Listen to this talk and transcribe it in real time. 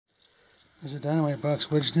There's a dynamite box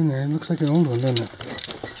wedged in there. It looks like an old one, doesn't it?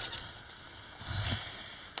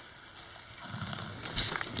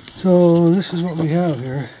 So this is what we have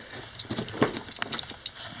here.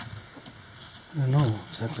 I don't know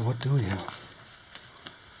exactly what do we have.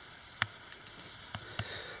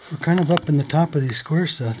 We're kind of up in the top of these square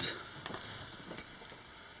sets.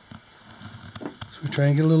 Should we try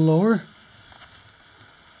and get a little lower?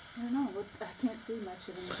 I don't know. I can't see much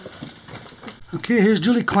of anything. Okay, here's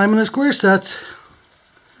Julie climbing the square sets.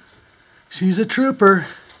 She's a trooper.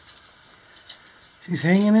 She's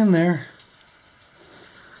hanging in there.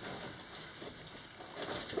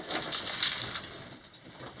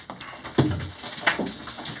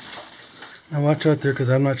 Now watch out there because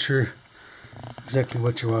I'm not sure exactly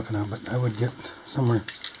what you're walking on, but I would get somewhere.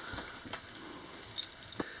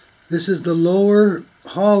 This is the lower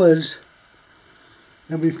haulage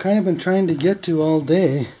that we've kind of been trying to get to all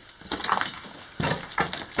day.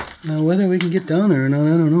 Now whether we can get down there or not, I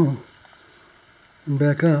don't know. And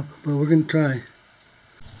back up, but we're going to try.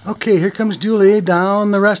 Okay, here comes Julie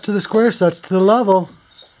down the rest of the square sets to the level.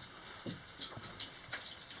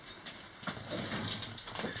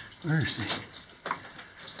 Where is she?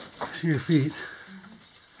 I see her feet.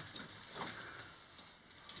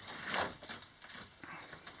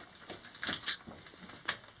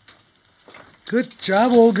 Good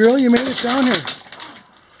job, old girl. You made it down here.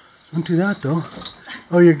 Don't do that, though.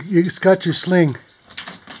 Oh, you got your sling.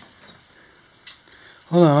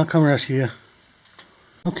 Hold on, I'll come rescue you.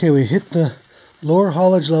 Okay, we hit the lower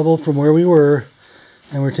haulage level from where we were,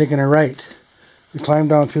 and we're taking a right. We climbed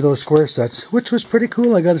down through those square sets, which was pretty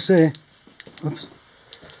cool, I gotta say. Oops.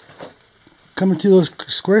 Coming through those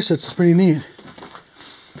square sets is pretty neat.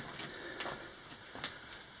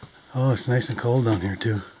 Oh, it's nice and cold down here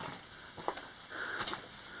too.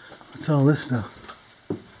 What's all this stuff?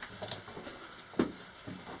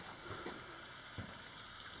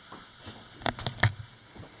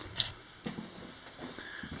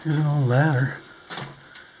 Here's an old ladder.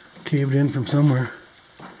 Caved in from somewhere.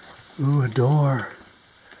 Ooh, a door.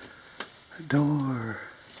 A door.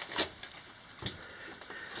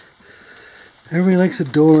 Everybody likes a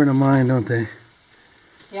door and a mine, don't they?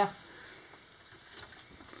 Yeah.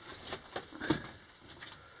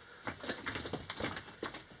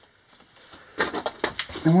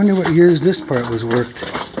 I wonder what years this part was worked.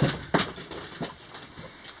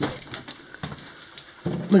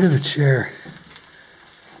 Look at the chair.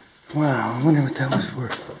 Wow, I wonder what that was for.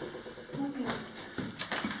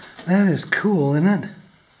 That is cool, isn't it?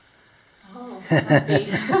 Oh,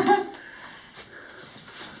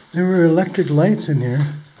 There were electric lights in here.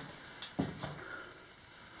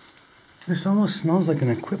 This almost smells like an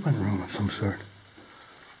equipment room of some sort.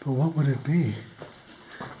 But what would it be?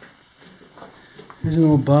 Here's an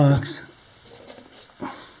old box.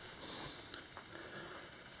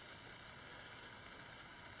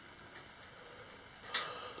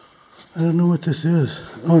 I don't know what this is.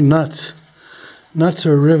 Oh, nuts. Nuts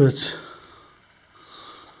or rivets.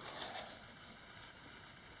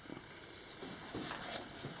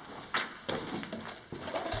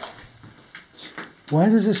 Why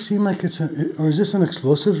does this seem like it's a, or is this an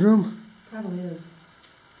explosives room? probably is.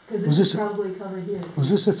 Because this is probably covered here. Was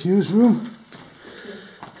this a fuse room?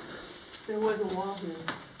 There was a wall here.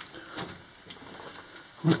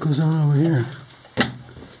 What goes on over here?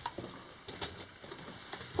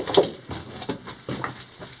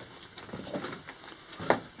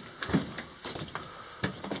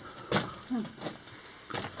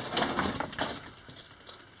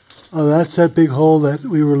 Oh, that's that big hole that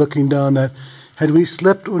we were looking down. That had we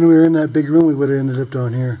slipped when we were in that big room, we would have ended up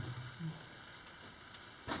down here.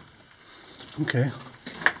 Okay.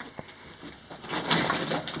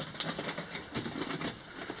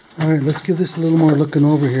 All right, let's give this a little more looking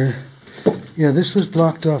over here. Yeah, this was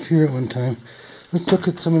blocked off here at one time. Let's look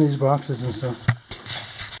at some of these boxes and stuff.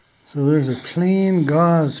 So there's a plain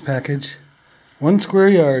gauze package. 1 square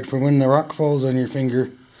yard for when the rock falls on your finger.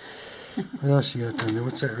 What else you got down there?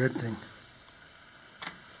 What's that red thing?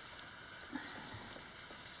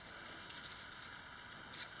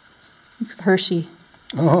 It's Hershey.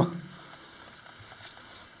 Oh.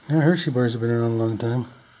 Yeah, Hershey bars have been around a long time.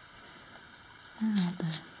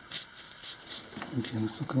 Okay,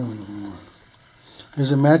 let's look around a little more.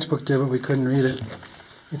 There's a matchbook there, but we couldn't read it.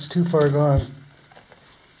 It's too far gone.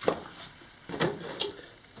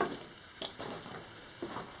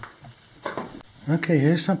 Okay,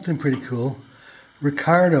 here's something pretty cool.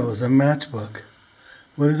 Ricardo's, a matchbook.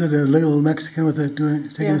 What is it? A little Mexican with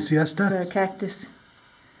taking a siesta? The cactus.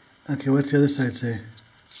 Okay, what's the other side say?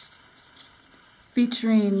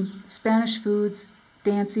 Featuring Spanish foods,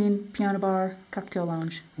 dancing, piano bar, cocktail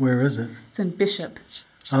lounge. Where is it? It's in Bishop.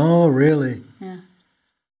 Oh, really? Yeah.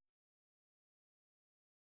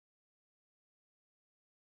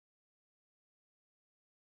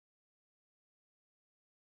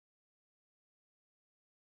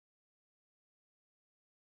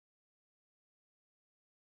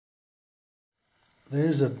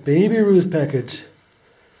 There's a Baby Ruth package.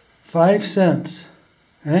 5 cents,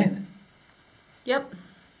 right? Yep.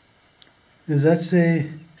 Does that say? It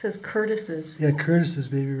says Curtis's. Yeah, Curtis's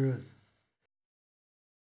Baby Ruth.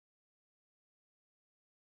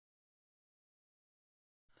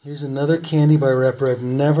 Here's another candy bar wrapper. I've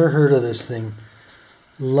never heard of this thing.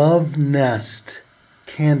 Love Nest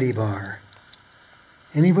candy bar.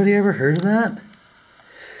 Anybody ever heard of that?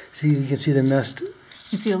 See, you can see the nest.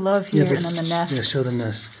 You see a love here Yeah, and then the nest. Yeah, show the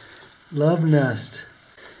nest. Love Nest.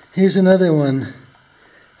 Here's another one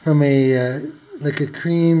from a like a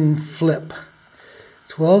cream flip.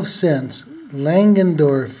 12 cents.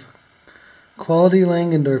 Langendorf. Quality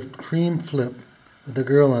Langendorf cream flip with a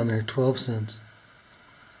girl on there. 12 cents.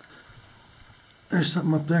 There's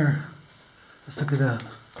something up there. Let's look at that.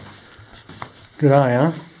 Good eye,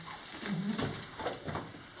 huh?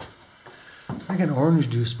 Like an orange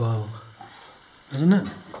juice bottle, isn't it?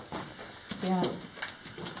 Yeah.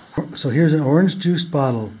 So here's an orange juice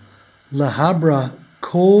bottle. La Habra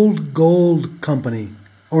Cold Gold Company.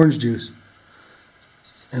 Orange juice.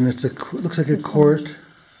 And it's looks like a quart.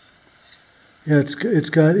 Yeah, it's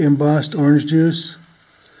got embossed orange juice.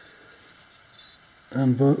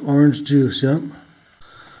 And orange juice, yep.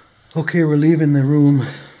 Okay, we're leaving the room.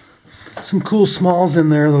 Some cool smalls in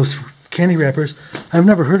there, those candy wrappers. I've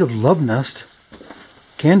never heard of Love Nest.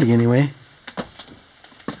 Candy, anyway.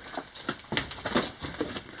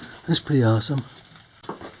 That's pretty awesome.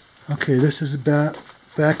 Okay, this is back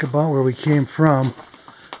about where we came from.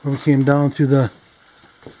 Where we came down through the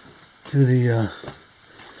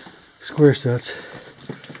square sets.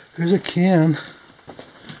 There's a can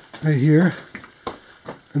right here.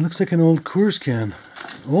 It looks like an old Coors can.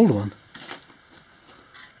 Old one.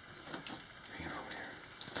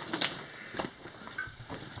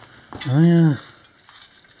 Oh yeah.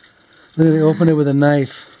 Look, they open it with a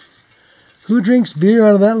knife. Who drinks beer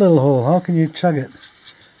out of that little hole? How can you chug it?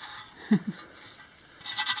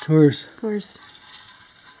 Coors. Coors.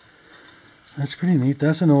 That's pretty neat.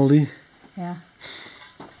 That's an oldie. Yeah.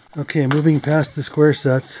 Okay, moving past the square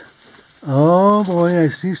sets. Oh boy, I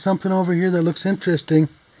see something over here that looks interesting.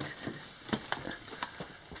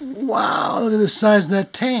 Wow, look at the size of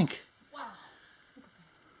that tank. Wow.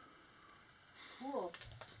 Cool.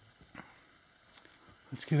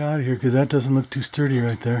 Let's get out of here because that doesn't look too sturdy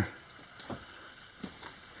right there.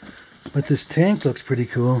 But this tank looks pretty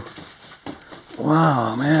cool.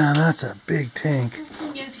 Wow, man, that's a big tank. This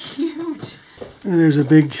thing is huge. There's a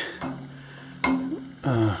big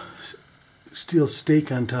steel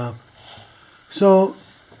stake on top. So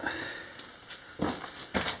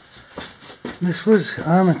this was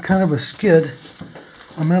on a kind of a skid,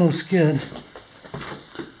 a metal skid.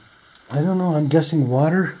 I don't know, I'm guessing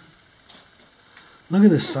water. Look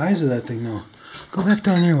at the size of that thing now. Go back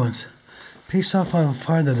down here once. Pace off how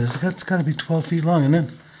far that is. That's got to be 12 feet long, isn't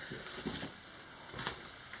it?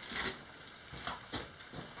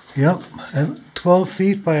 Yep, 12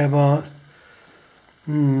 feet by about a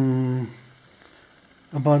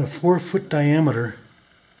 4-foot diameter.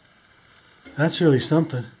 That's really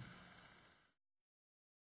something.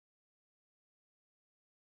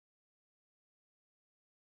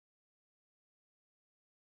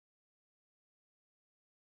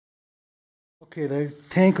 Okay, the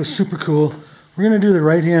tank was super cool. We're going to do the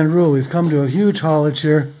right-hand rule. We've come to a huge haulage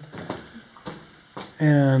here.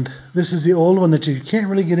 And this is the old one that you can't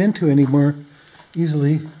really get into anymore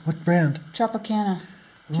easily. What brand? Tropicana.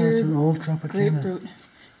 Oh, it's an old Tropicana. Grapefruit.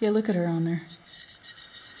 Yeah, look at her on there.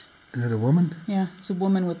 Is it a woman? Yeah, it's a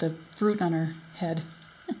woman with a fruit on her head.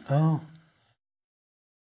 Oh.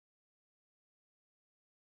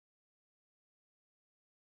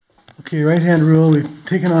 Okay, right-hand rule. We've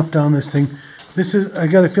taken off down this thing. This is, I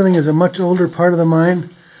got a feeling, is a much older part of the mine,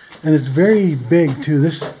 and it's very big too.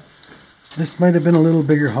 This might have been a little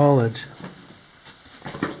bigger haulage.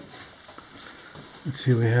 Let's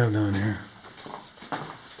see what we have down here.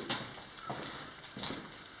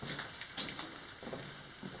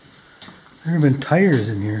 There have been tires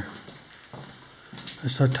in here. I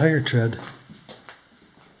saw tire tread.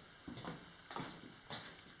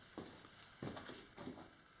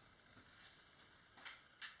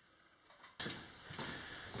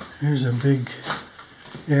 Here's a big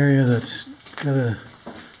area that's got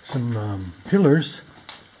some pillars.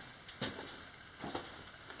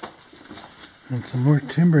 And some more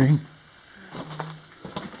timbering.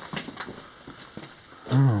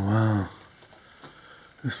 Oh wow.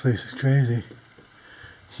 This place is crazy.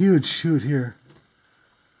 Huge chute here.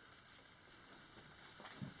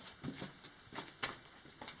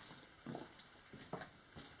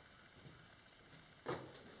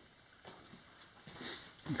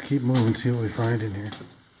 Let's keep moving, see what we find in here.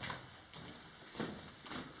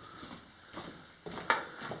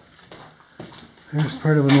 There's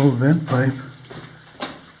part of an old vent pipe.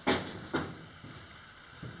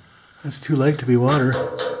 That's too light to be water.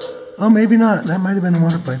 Oh, maybe not. That might have been a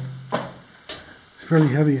water pipe. It's fairly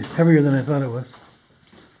heavy, heavier than I thought it was.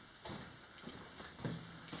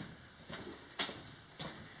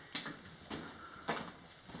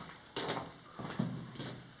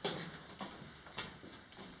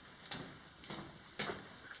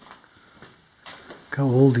 Look how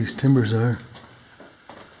old these timbers are.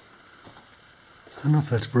 I don't know if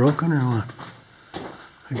that's broken or what.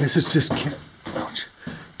 I guess it's just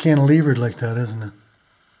cantilevered like that, isn't it?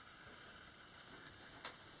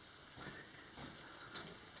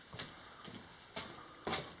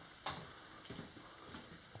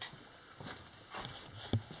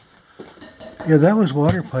 Yeah, that was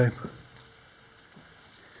water pipe.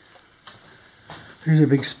 Here's a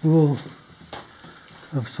big spool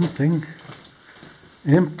of something.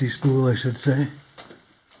 Empty spool, I should say.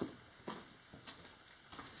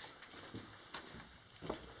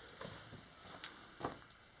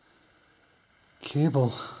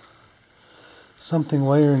 Cable. Something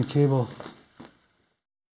wire and cable.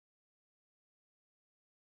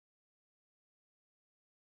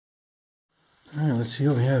 Alright, let's see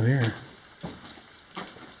what we have here.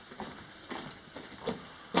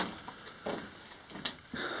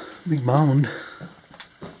 Big mound.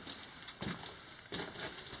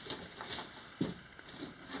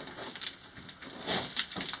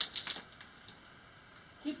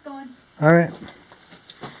 Keeps going. Alright.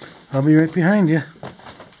 I'll be right behind you.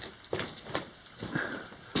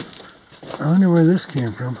 I wonder where this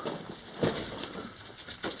came from.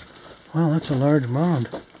 Wow, that's a large mound.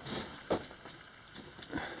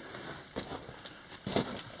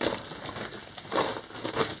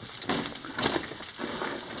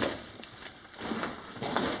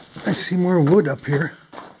 I see more wood up here.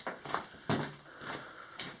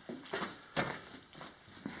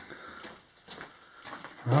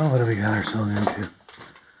 Well, what have we got ourselves into?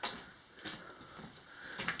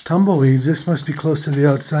 Tumbleweeds. This must be close to the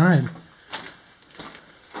outside.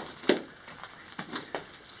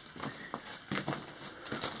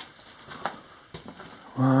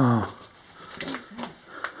 Wow.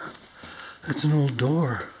 That's an old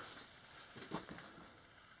door.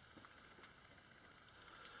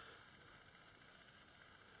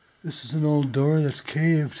 This is an old door that's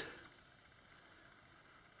caved.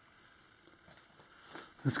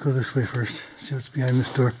 Let's go this way first, see what's behind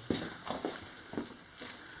this door.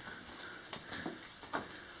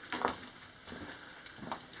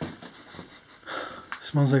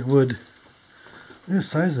 Smells like wood. Look at the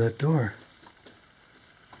size of that door.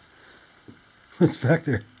 What's back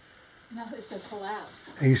there? No, it's a collapse.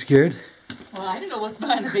 Are you scared? Well, I don't know what's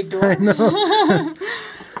behind the big door. I know.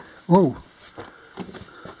 Whoa.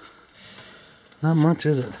 Not much,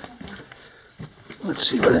 is it? Let's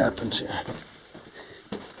see what happens here.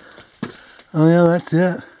 Oh yeah, that's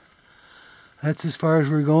it. That's as far as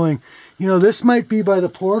we're going. You know, this might be by the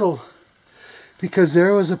portal, because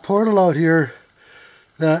there was a portal out here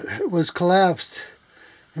that was collapsed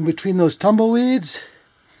in between those tumbleweeds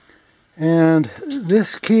and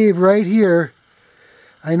this cave right here.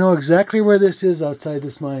 I know exactly where this is outside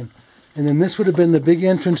this mine. And then this would have been the big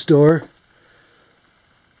entrance door.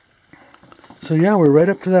 So yeah, we're right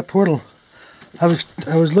up to that portal. I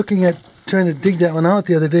was looking at trying to dig that one out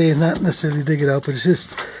the other day, and not necessarily dig it out, but it's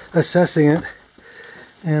just assessing it.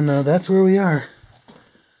 And that's where we are.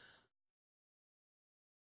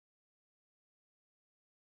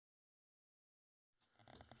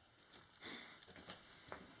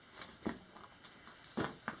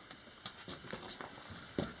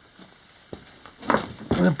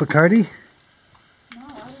 Is that Bacardi? No, I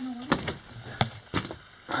don't know what it is.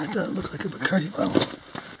 I thought it looked like a Bacardi bottle.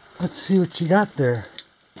 Let's see what you got there.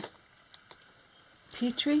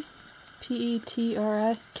 Petri,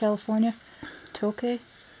 P-E-T-R-I, California. Tokay.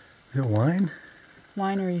 Is it wine?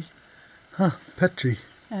 Wineries. Huh, Petri.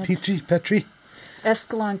 Petri?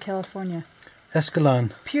 Escalon, California.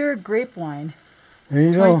 Escalon. Pure grape wine. There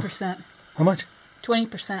you go. 20%. How much?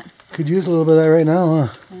 20%. Could use a little bit of that right now,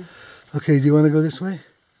 huh? Yeah. Okay, do you want to go this way?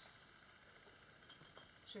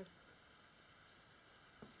 Sure.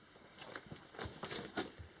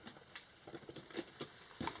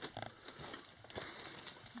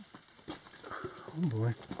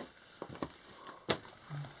 way.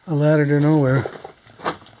 A ladder to nowhere.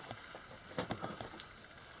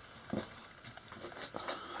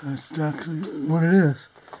 That's actually what it is.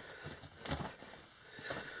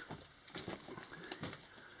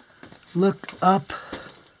 Look up.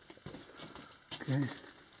 Okay.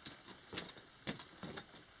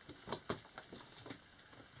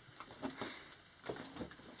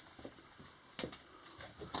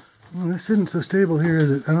 Well, this isn't so stable here, is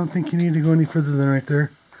it? I don't think you need to go any further than right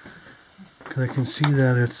there. Because I can see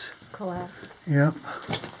that it's collapsed. Yep.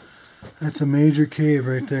 That's a major cave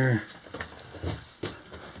right there.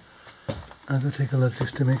 I'll go take a look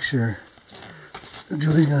just to make sure.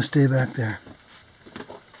 Julie's gonna stay back there.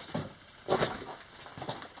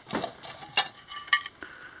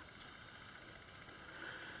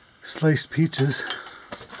 Sliced peaches.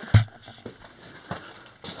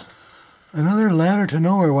 Another ladder to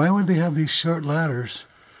nowhere. Why would they have these short ladders?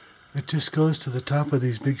 It just goes to the top of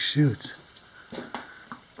these big chutes.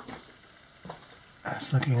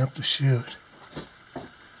 That's looking up the chute.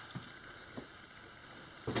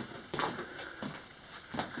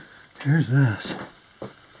 Here's this.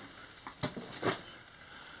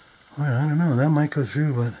 Well, I don't know. That might go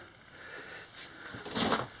through, but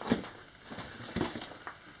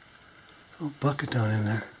oh, bucket down in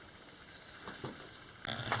there.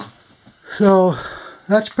 So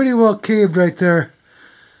that's pretty well caved right there.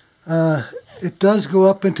 It does go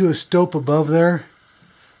up into a stope above there.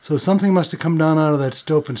 So something must have come down out of that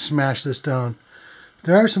stope and smashed this down.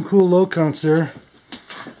 There are some cool load counts there.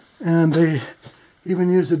 And they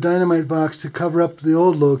even used the dynamite box to cover up the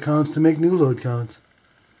old load counts to make new load counts.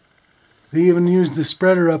 They even used the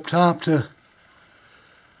spreader up top to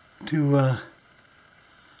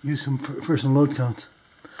use some for some load counts.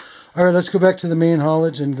 Alright, let's go back to the main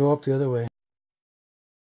haulage and go up the other way.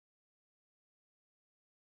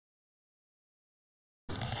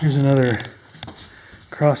 Here's another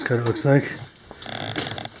crosscut, it looks like.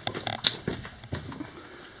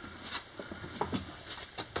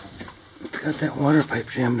 It's got that water pipe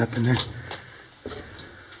jammed up in there.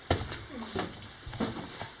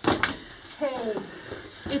 Hey,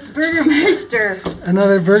 it's Burgermeister.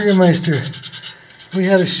 Another Burgermeister. We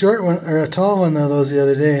had a short one, or a tall one of those the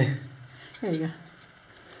other day. There you go.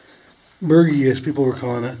 Burgie, as people were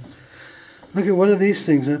calling it. Look at what are these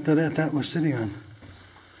things that was sitting on?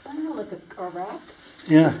 I don't know, like a rack?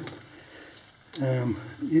 Yeah.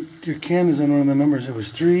 Your can is on one of the numbers. It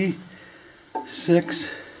was 3,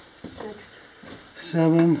 6,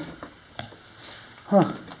 7.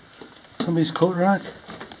 Huh. Somebody's coat rack?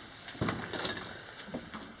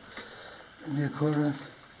 Maybe a coat rack.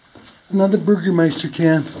 Another Burgermeister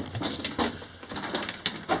can.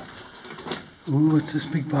 Ooh, what's this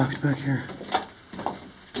big box back here?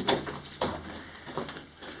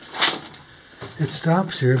 It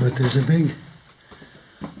stops here, but there's a big...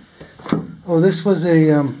 Oh, this was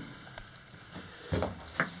a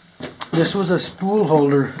spool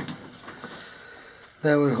holder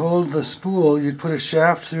that would hold the spool. You'd put a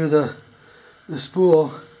shaft through the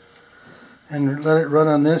spool and let it run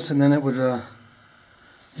on this, and then it would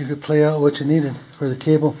you could play out what you needed for the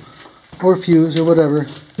cable or fuse or whatever.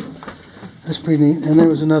 That's pretty neat. And there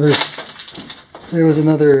was another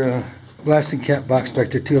blasting cap box back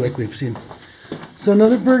there too, like we've seen. So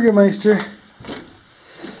another Burgermeister.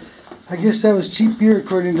 I guess that was cheap beer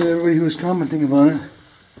according to everybody who was commenting about it.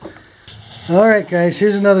 Alright guys,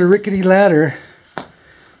 here's another rickety ladder.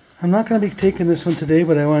 I'm not going to be taking this one today,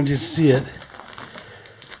 but I wanted you to see it.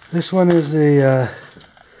 This one is a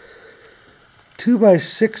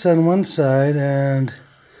 2x6 on one side and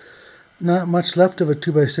not much left of a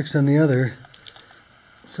 2x6 on the other.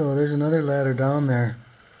 So there's another ladder down there.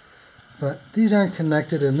 But these aren't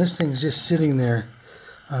connected and this thing's just sitting there.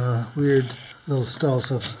 Weird little stall,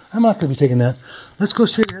 so I'm not going to be taking that. Let's go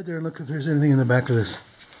straight ahead there and look if there's anything in the back of this.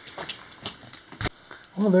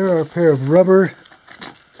 Well, there are a pair of rubber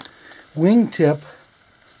wingtip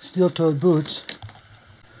steel-toed boots.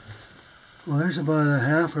 Well, there's about a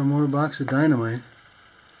half or more box of dynamite.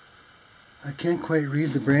 I can't quite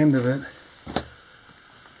read the brand of it.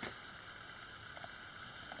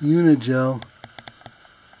 Unigel.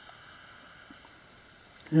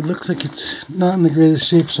 It looks like it's not in the greatest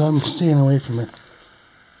shape, so I'm staying away from it.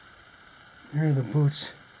 Here are the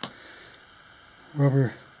boots.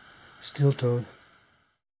 Rubber, steel-toed.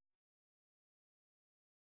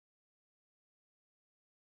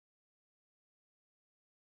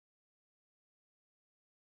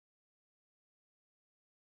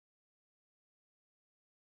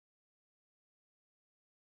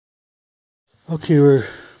 Okay, we're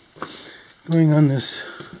going on this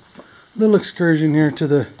little excursion here to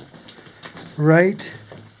the right.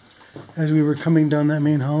 as we were coming down that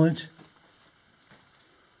main haulage.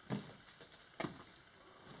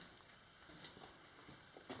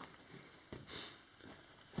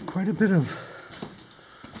 Quite a bit of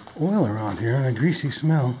oil around here and a greasy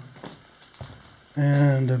smell.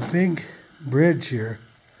 And a big bridge here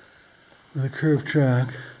with a curved track.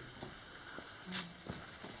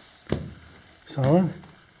 Solid?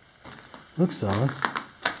 Looks solid.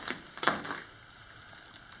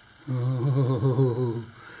 Oh,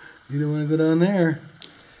 you don't want to go down there.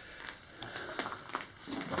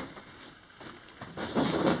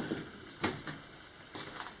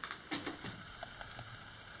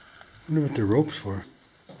 I wonder what the rope's for.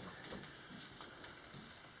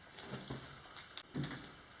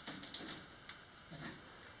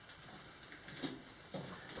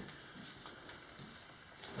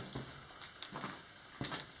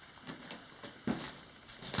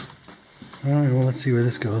 Alright, well, let's see where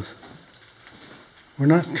this goes. We're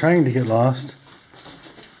not trying to get lost.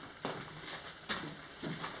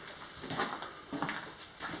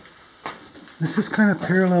 This is kind of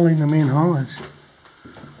paralleling the main haulage.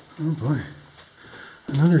 Oh boy.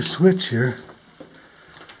 Another switch here.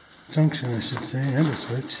 Junction, I should say, and a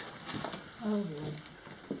switch. Oh boy.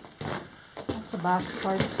 Lots of box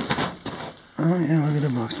parts. Oh yeah, look at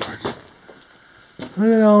the box parts.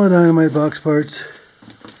 Look at all the dynamite box parts.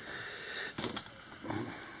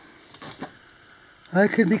 I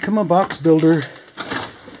could become a box builder.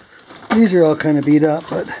 These are all kind of beat up,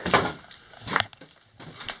 but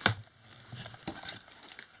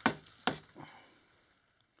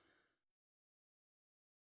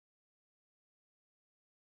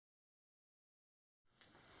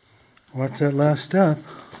what's that last step?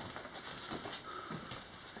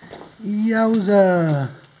 Yowza!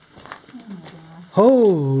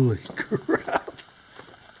 Holy crap!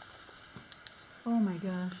 Oh my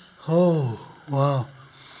gosh. Oh, wow.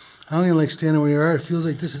 I don't even like standing where you are. It feels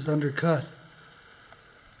like this is undercut.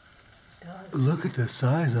 It does. Look at the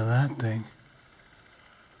size of that thing.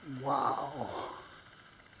 Wow.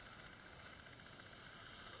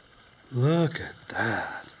 Look at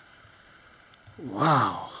that.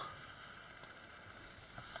 Wow.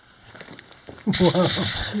 Wow.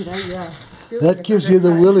 Dude, That gives you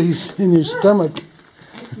the willies in your stomach.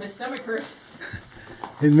 Makes my stomach hurt.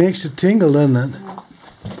 It makes it tingle, doesn't it? Yeah.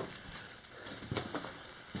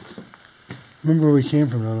 Remember where we came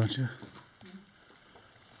from, though, don't you?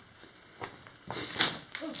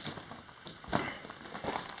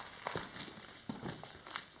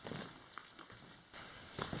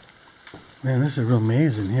 Man, this is a real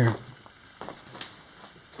maze in here.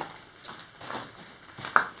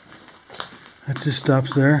 That just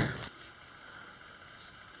stops there.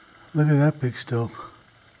 Look at that big stove.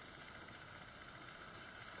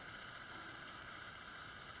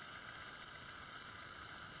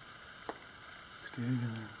 Stay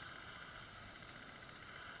together.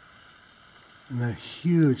 And that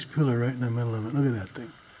huge pillar right in the middle of it. Look at that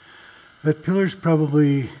thing. That pillar's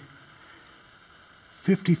probably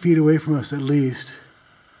 50 feet away from us at least.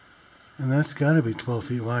 And that's got to be 12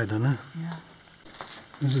 feet wide, doesn't it? Yeah.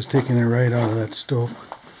 This is taking it right out of that stove.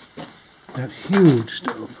 That huge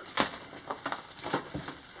stove.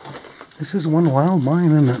 This is one wild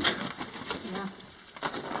mine, isn't it? Yeah.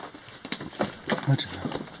 Watch it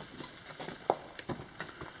now.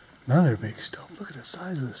 Another big stove. Look at the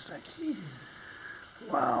size of this thing. Jesus.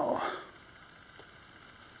 Wow.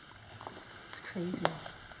 It's crazy.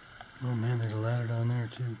 Oh man, there's a ladder down there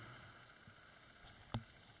too.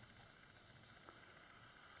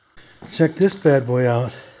 Check this bad boy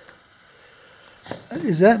out.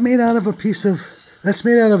 Is that made out of a piece of... That's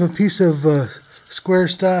made out of a piece of square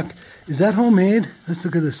stock. Is that homemade? Let's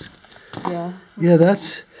look at this. Yeah. Yeah,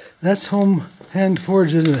 that's home hand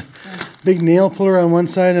forged, isn't it? Yeah. Big nail puller on one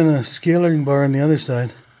side and a scaling bar on the other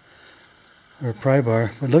side. Or a pry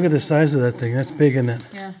bar. But look at the size of that thing. That's big, isn't it?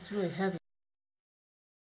 Yeah, it's really heavy.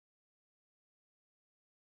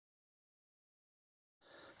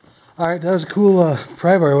 Alright, that was a cool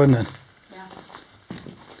pry bar, wasn't it? Yeah.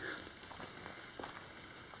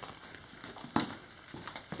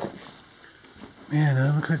 Man,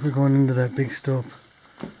 that looks like we're going into that big stove.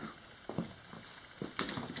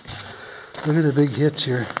 Look at the big hitch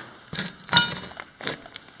here.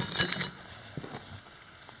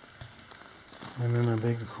 And then a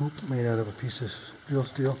big hoop made out of a piece of real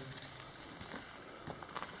steel.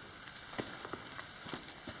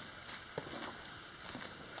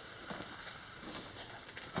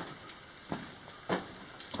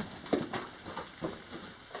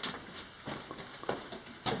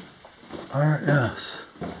 RS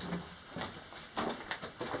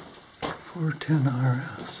 410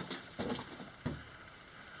 RS.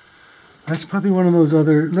 That's probably one of those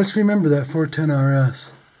other, let's remember that 410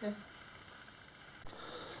 RS. Okay.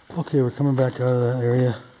 Okay, we're coming back out of that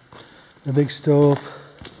area. The big stove.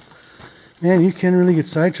 Man, you can really get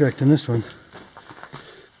sidetracked in this one.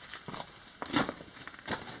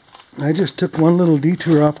 I just took one little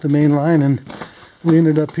detour off the main line and we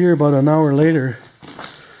ended up here about an hour later.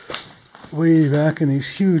 Way back in these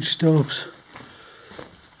huge stoves.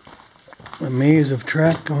 A maze of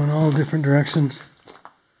track going all different directions.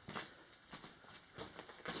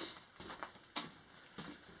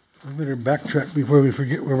 We better backtrack before we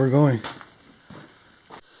forget where we're going.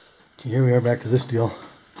 Okay, here we are back to this deal.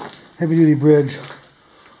 Heavy duty bridge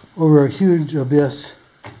over a huge abyss.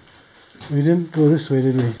 We didn't go this way,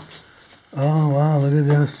 did we? Oh wow, look at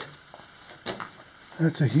this.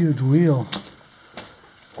 That's a huge wheel.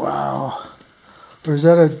 Wow. Or is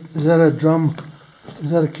that a drum?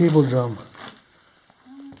 Is that a cable drum?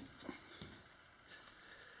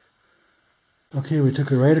 Okay, we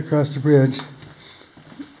took it right across the bridge,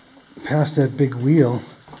 past that big wheel.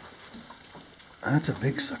 That's a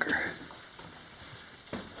big sucker.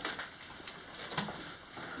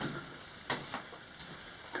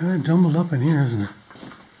 Kind of jumbled up in here, isn't it?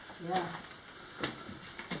 Yeah.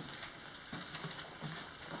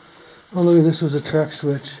 Oh, look at this, was a track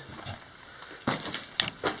switch.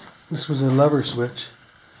 This was a lever switch.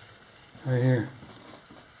 Right here.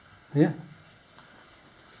 Yeah.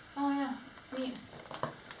 Oh yeah, neat.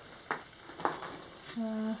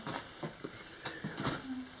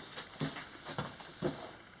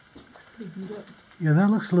 Looks pretty beat up. Yeah, that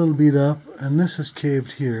looks a little beat up, and this is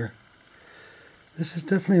caved here. This is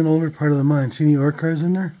definitely an older part of the mine. See any ore cars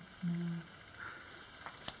in there?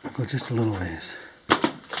 I'll go just a little ways.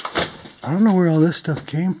 I don't know where all this stuff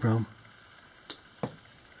came from.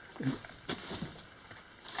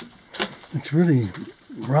 It's really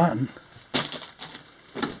rotten.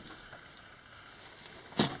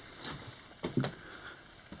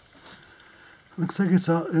 Looks like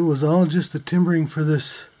it was all just the timbering for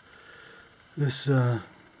this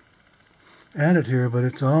added here, but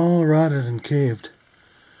it's all rotted and caved.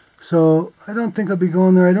 So I don't think I'll be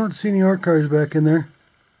going there. I don't see any ore cars back in there.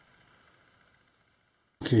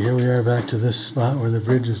 Okay, here we are back to this spot where the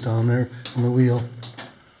bridge is down there on the wheel.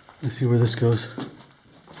 Let's see where this goes.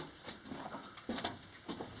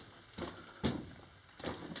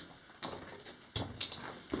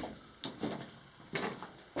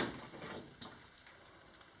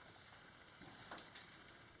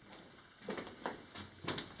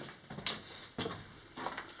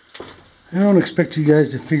 I don't expect you guys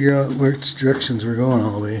to figure out which directions we're going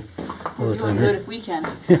all the way. We're doing good if we can.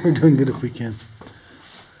 Yeah, we're doing good if we can.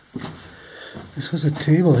 This was a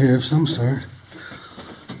table here of some sort.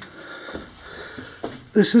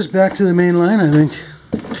 This is back to the main line, I think.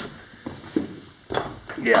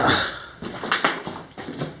 Yeah.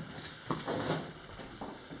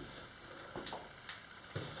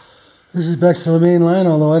 This is back to the main line,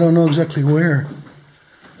 although I don't know exactly where.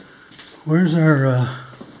 Where's our,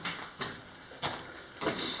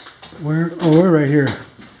 oh, we're right here.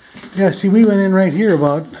 Yeah, see, we went in right here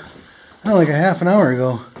about, I don't know, like a half an hour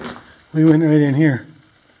ago. We went right in here.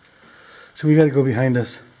 So we got to go behind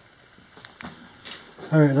us.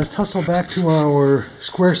 Alright, let's hustle back to our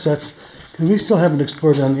square sets, because we still haven't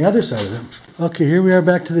explored on the other side of them. Okay, here we are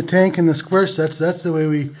back to the tank and the square sets. That's the way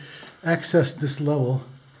we access this level.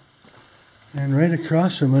 And right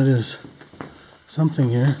across from it is something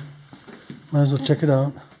here. Might as well check it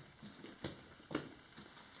out.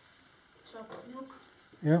 Chocolate milk.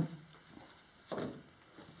 Yep.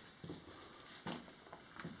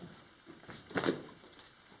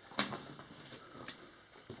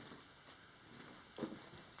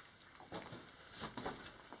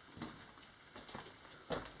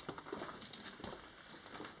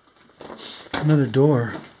 Another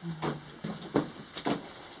door.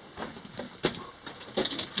 A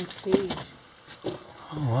cage. Oh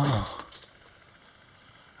wow.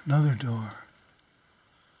 Another door.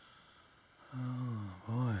 Oh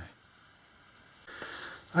boy.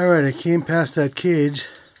 Alright, I came past that cage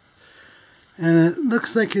and it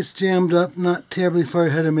looks like it's jammed up not terribly far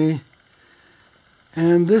ahead of me.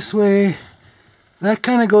 And this way, that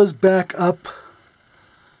kind of goes back up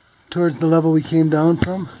towards the level we came down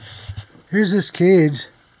from. Here's this cage.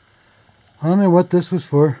 I don't know what this was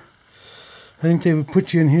for. I think they would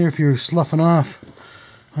put you in here if you were sloughing off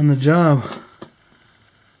on the job.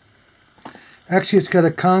 Actually, it's got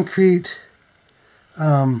a concrete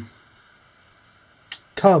tub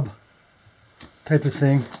type of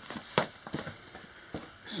thing.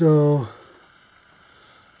 So,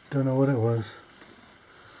 don't know what it was.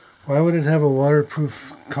 Why would it have a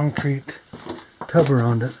waterproof concrete tub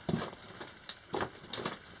around it?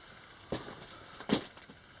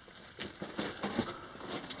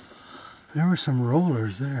 There were some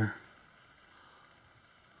rollers there.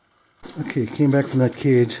 Okay, came back from that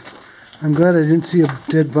cage. I'm glad I didn't see a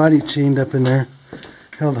dead body chained up in there,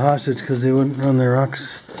 held hostage because they wouldn't run their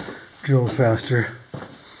rocks drill faster.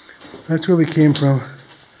 That's where we came from.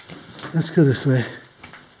 Let's go this way.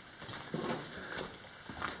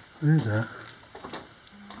 What is that?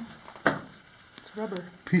 It's rubber.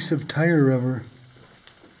 Piece of tire rubber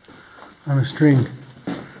on a string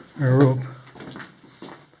or a rope.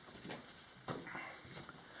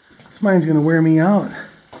 This mine's gonna wear me out.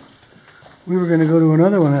 We were gonna go to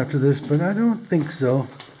another one after this, but I don't think so.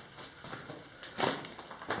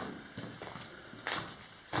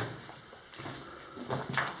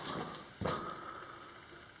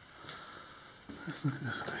 Let's look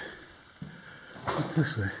this way. What's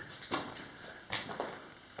this way?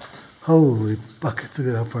 Holy buckets, look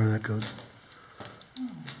at how far that goes.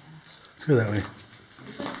 Let's go that way.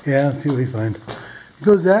 Yeah, let's see what we find. It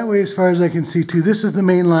goes that way as far as I can see too. This is the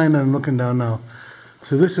main line I'm looking down now.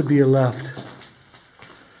 So this would be a left.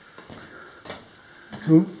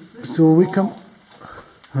 So when we come,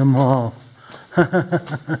 the mall. Look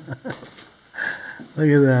at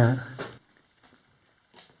that.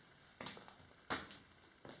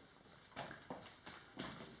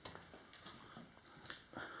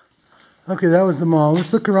 Okay, that was the mall.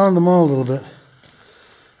 Let's look around the mall a little bit.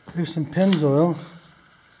 There's some Pennzoil.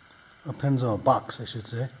 A Pennzoil box, I should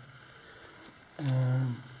say.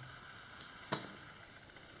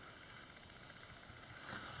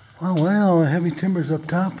 Oh wow, heavy timbers up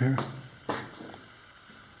top here.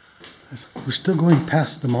 We're still going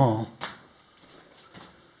past the mall.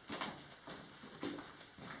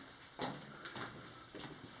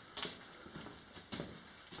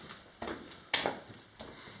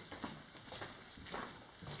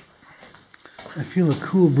 I feel a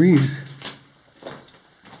cool breeze.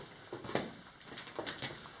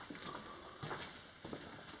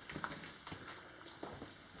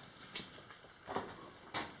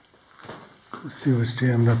 Let's see what's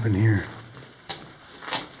jammed up in here.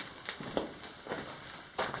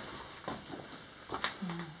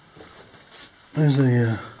 There's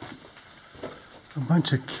a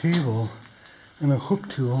bunch of cable and a hook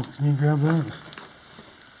tool. Can you grab that?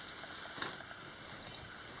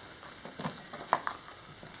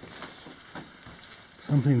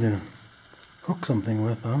 Something to hook something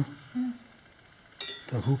with, huh? Yeah.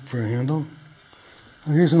 The hoop for a handle.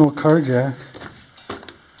 Oh, here's an old car jack.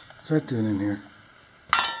 What's that doing in here?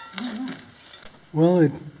 Well,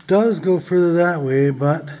 it does go further that way,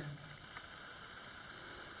 but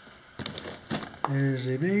there's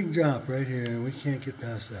a big drop right here and we can't get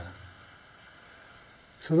past that.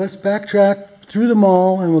 So let's backtrack through the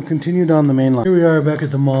mall and we'll continue down the main line. Here we are back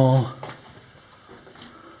at the mall.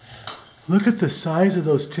 Look at the size of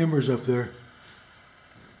those timbers up there.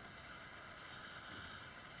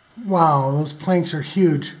 Wow, those planks are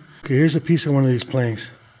huge. Okay, here's a piece of one of these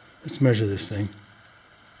planks. Let's measure this thing.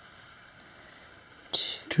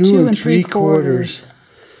 Two and three quarters.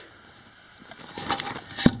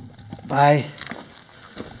 Bye.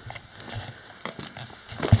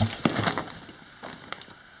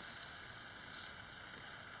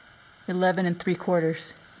 $11 3/4.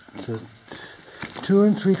 So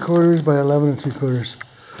 2 3/4 by 11 3/4.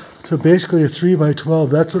 So basically a 3 by 12.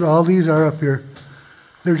 That's what all these are up here.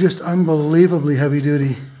 They're just unbelievably heavy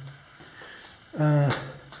duty.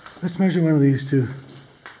 Let's measure one of these too.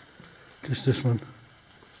 Just this one.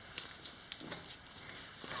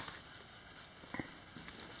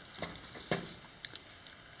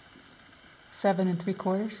 $7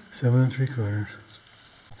 3/4. 7 3/4.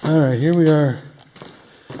 All right, here we are.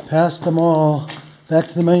 Past the mall. Back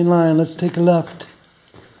to the main line. Let's take a left.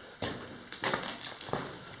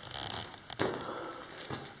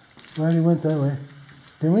 We already went that way,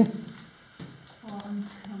 didn't we?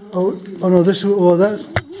 Oh no, this. Well,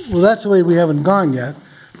 that's the way we haven't gone yet.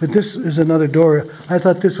 But this is another door. I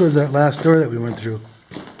thought this was that last door that we went through,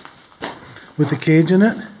 with the cage in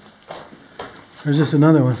it. Or is this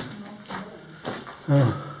another one?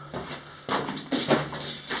 Oh.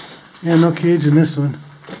 Yeah, no cage in this one.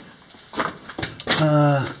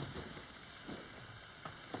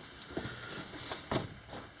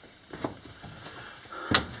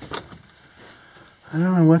 I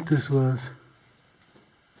don't know what this was.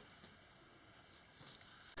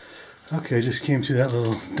 Okay, I just came through that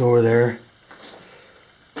little door there.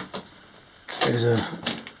 There's a,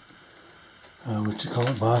 what you call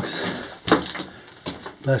it, box.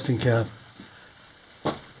 Blasting cap.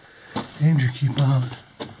 Danger, keep out.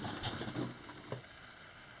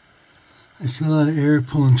 I feel a lot of air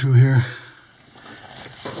pulling through here,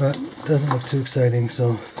 but it doesn't look too exciting,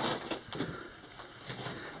 so.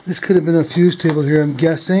 This could have been a fuse table here, I'm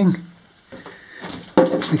guessing,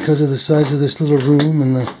 because of the size of this little room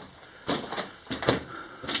and the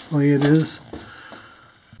way it is.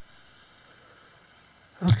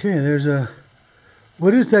 Okay, there's a...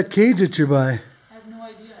 What is that cage that you're by? I have no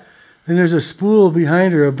idea. And there's a spool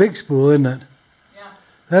behind her, a big spool, isn't it? Yeah.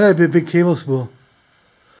 That'd be a big cable spool.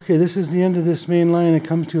 Okay, this is the end of this main line. It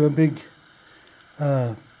comes to a big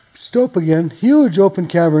stope again. Huge open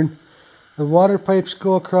cavern. The water pipes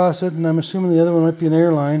go across it, and I'm assuming the other one might be an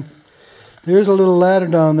air line. There's a little ladder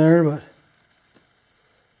down there, but...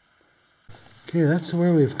 Okay, that's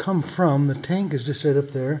where we've come from. The tank is just right up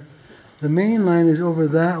there. The main line is over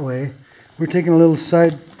that way. We're taking a little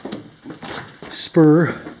side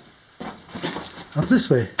spur up this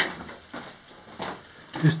way,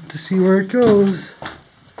 just to see where it goes.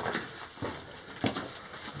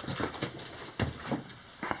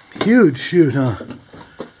 Huge chute, huh?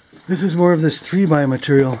 This is more of this 3x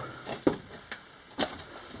material.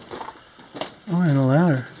 Oh, and a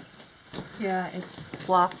ladder. Yeah, it's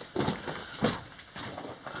blocked.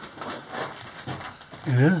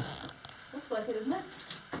 It is? Looks like it, isn't it?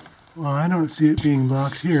 Well, I don't see it being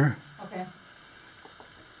blocked here. Okay.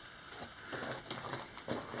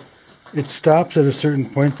 It stops at a certain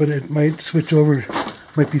point, but it might switch over.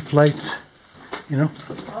 Might be flights, you know?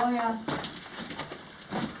 Oh, yeah.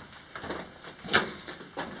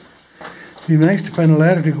 It'd be nice to find a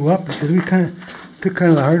ladder to go up, because we took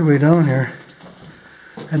the hard way down here.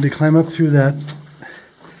 Had to climb up through that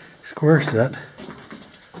square set.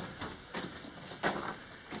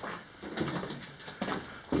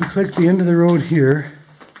 Looks like the end of the road here.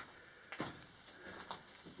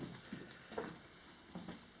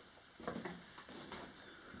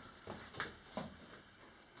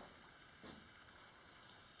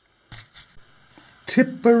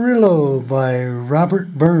 Tipperillo by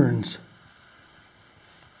Robert Burns.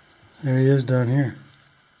 There he is down here.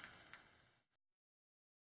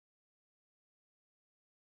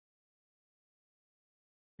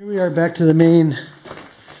 Here we are back to the main.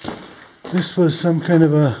 This was some kind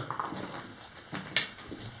of a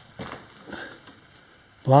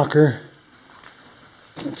blocker.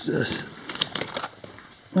 What's this?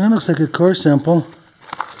 That looks like a core sample.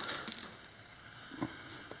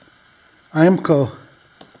 IMCO.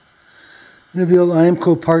 Look at the old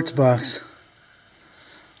IMCO parts box.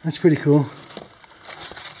 That's pretty cool.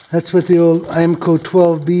 That's what the old IMCO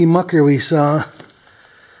 12B mucker we saw.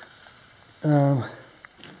 Oh,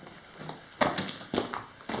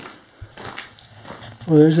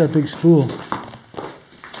 there's that big spool.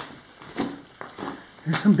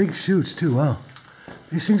 There's some big chutes too. Wow.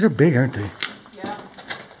 These things are big, aren't they? Yeah.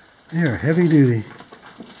 They are heavy duty.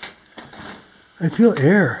 I feel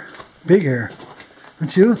air. Big air.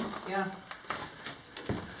 Don't you? Yeah.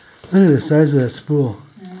 Look at the size of that spool.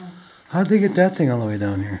 Yeah. How'd they get that thing all the way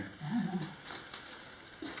down here?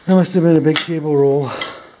 That must have been a big cable roll.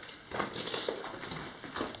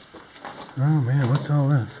 Oh man, what's all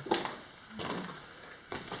this?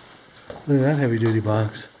 Look at that heavy duty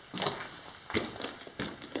box.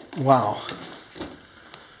 Wow.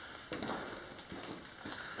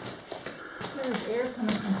 There's air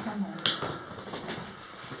coming from somewhere.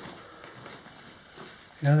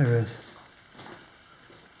 Yeah, there is.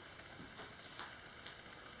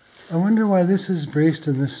 I wonder why this is braced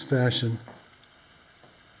in this fashion.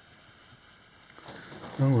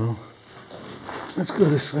 Oh well. Let's go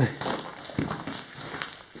this way.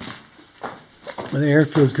 The air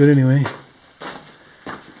feels good anyway.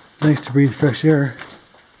 Nice to breathe fresh air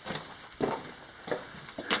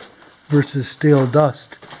versus stale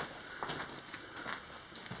dust.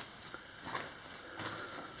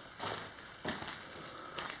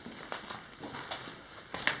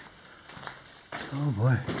 Oh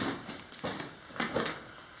boy.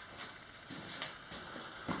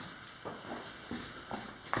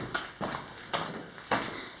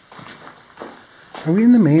 Are we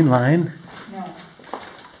in the main line? No.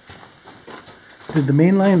 Did the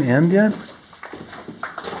main line end yet?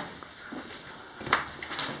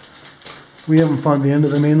 We haven't found the end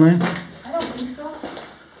of the main line? I don't think so.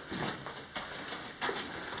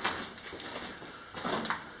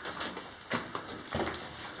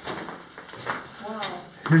 Wow.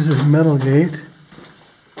 Here's a metal gate.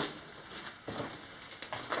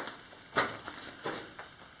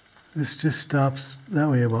 This just stops that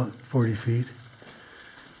way about 40 feet.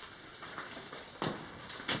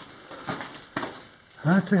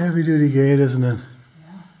 That's a heavy duty gate, isn't it?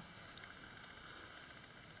 Yeah.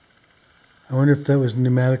 I wonder if that was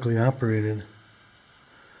pneumatically operated.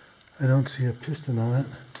 I don't see a piston on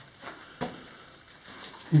it.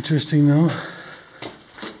 Interesting though.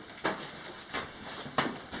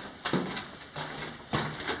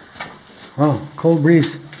 Cold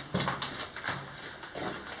breeze.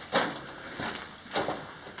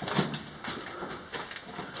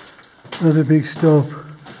 Another big stove.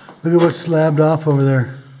 Look at what's slabbed off over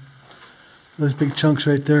there. Those big chunks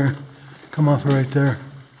right there come off right there.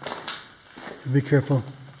 Be careful.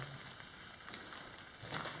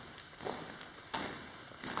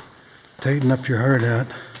 Tighten up your hard hat.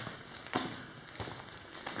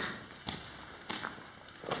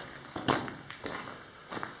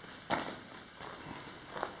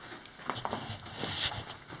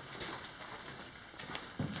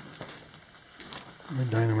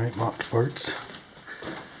 Dynamite box parts.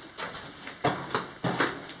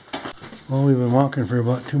 Well, we've been walking for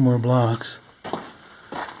about 2 more blocks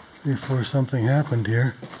before something happened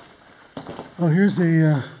here. Oh, here's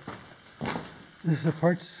a this is a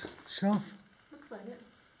parts shelf. Looks like it.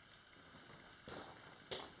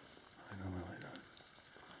 I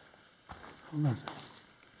don't know. Hold on.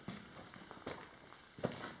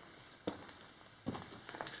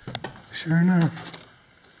 Sure enough,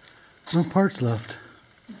 no parts left.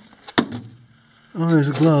 Oh, there's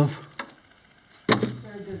a glove. There are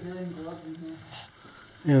a gazillion gloves in here.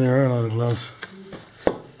 Yeah, there are a lot of gloves.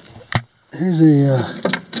 Here's a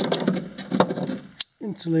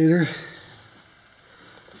insulator.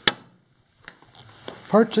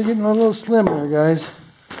 Parts are getting a little slim there, guys.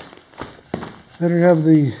 Better have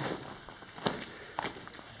the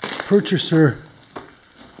purchaser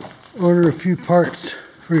order a few parts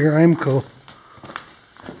for your IMCO.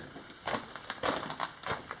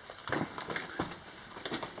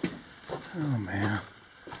 Oh man.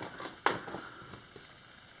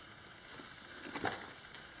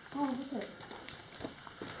 Oh, look at it.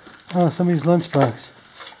 Oh, somebody's lunchbox.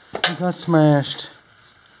 It got smashed.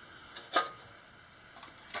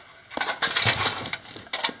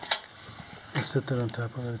 Let's set that on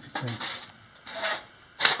top of it if you can.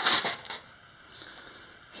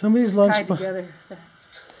 Somebody's Tied lunchbox. together.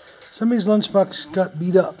 Somebody's lunchbox got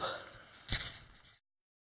beat up.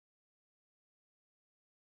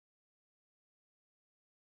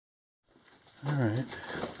 All right.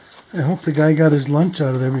 I hope the guy got his lunch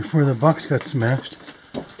out of there before the box got smashed.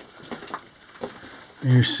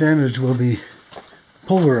 And your sandwich will be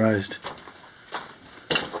pulverized.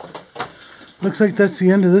 Looks like that's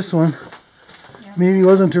the end of this one. Yeah. Maybe it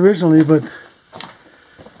wasn't originally, but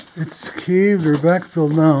it's caved or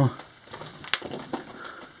backfilled now.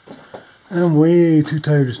 I'm way too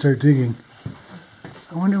tired to start digging.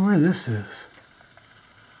 I wonder where this is.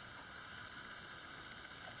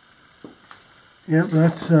 Yep,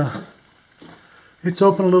 that's it's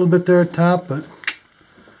open a little bit there at top, but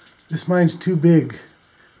this mine's too big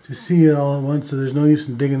to see it all at once, so there's no use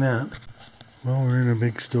in digging that. Well, we're in a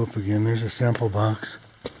big stope again. There's a sample box.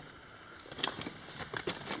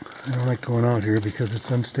 I don't like going out here because it's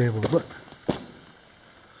unstable, but I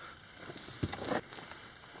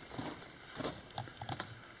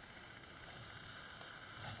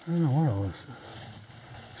don't know what all this is.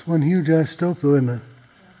 It's one huge ass stope though, isn't it?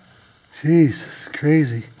 Jeez, it's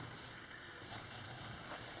crazy.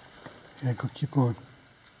 Yeah, go keep going.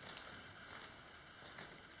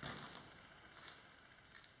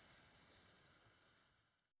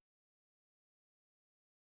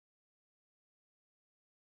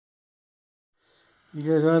 You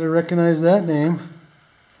guys ought to recognize that name.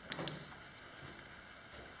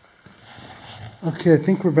 Okay, I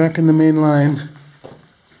think we're back in the main line.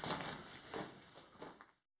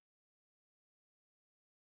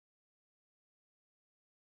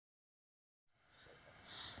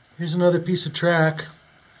 Here's another piece of track.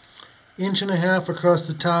 1.5 inches across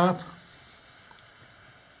the top.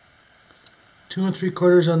 2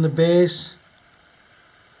 3/4 on the base.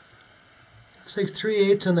 Looks like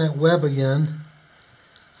 3/8 on that web again.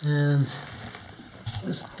 And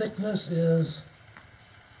this thickness is,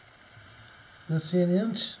 let's see, 1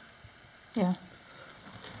 inch. Yeah.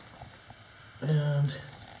 And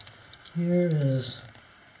here is,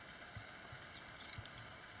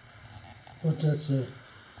 what that's a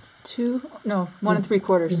 1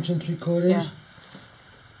 3/4. 1 3/4. Yeah.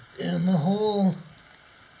 And the hole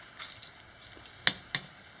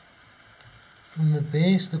from the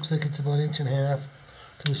base looks like it's about 1.5 inches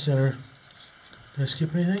to the center. Did I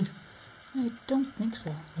skip anything? I don't think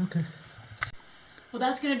so. Okay. Well,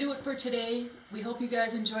 that's going to do it for today. We hope you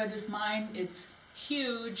guys enjoyed this mine. It's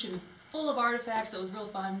huge and full of artifacts. It was real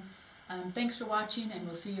fun. Thanks for watching, and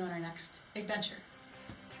we'll see you on our next adventure.